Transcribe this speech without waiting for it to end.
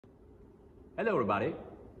Hello everybody,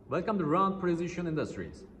 welcome to Rownd Precision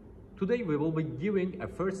Industries. Today we will be giving a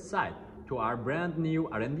first sight to our brand new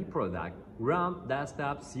R&D product, Rownd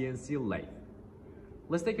Desktop CNC Lathe.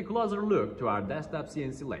 Let's take a closer look to our desktop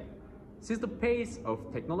CNC lathe. Since the pace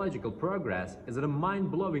of technological progress is at a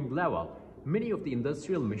mind-blowing level, many of the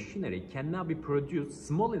industrial machinery cannot be produced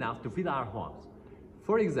small enough to fit our homes.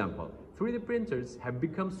 For example, 3D printers have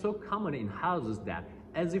become so common in houses that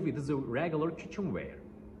as if it is a regular kitchenware.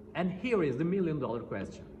 And here is the million-dollar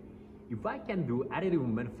question. If I can do additive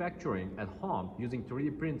manufacturing at home using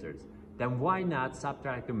 3D printers, then why not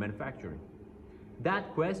subtractive manufacturing?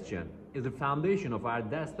 That question is the foundation of our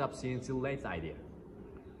desktop CNC lathe idea.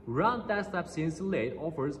 Rownd Desktop CNC Lathe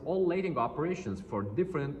offers all lathing operations for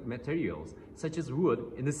different materials, such as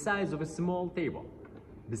wood, in the size of a small table.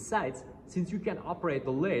 Besides, since you can operate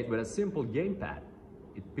the lathe with a simple gamepad,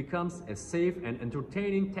 it becomes a safe and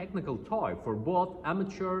entertaining technical toy for both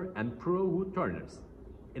amateur and pro wood turners.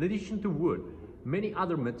 In addition to wood, many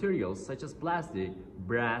other materials such as plastic,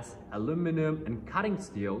 brass, aluminum, and cutting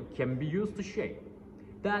steel can be used to shape.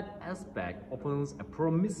 That aspect opens a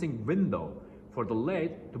promising window for the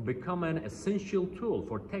lathe to become an essential tool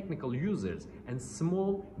for technical users and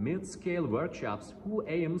small, mid-scale workshops who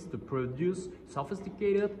aims to produce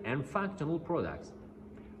sophisticated and functional products.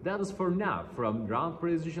 That is for now from Rownd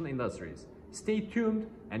Precision Industries. Stay tuned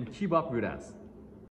and keep up with us.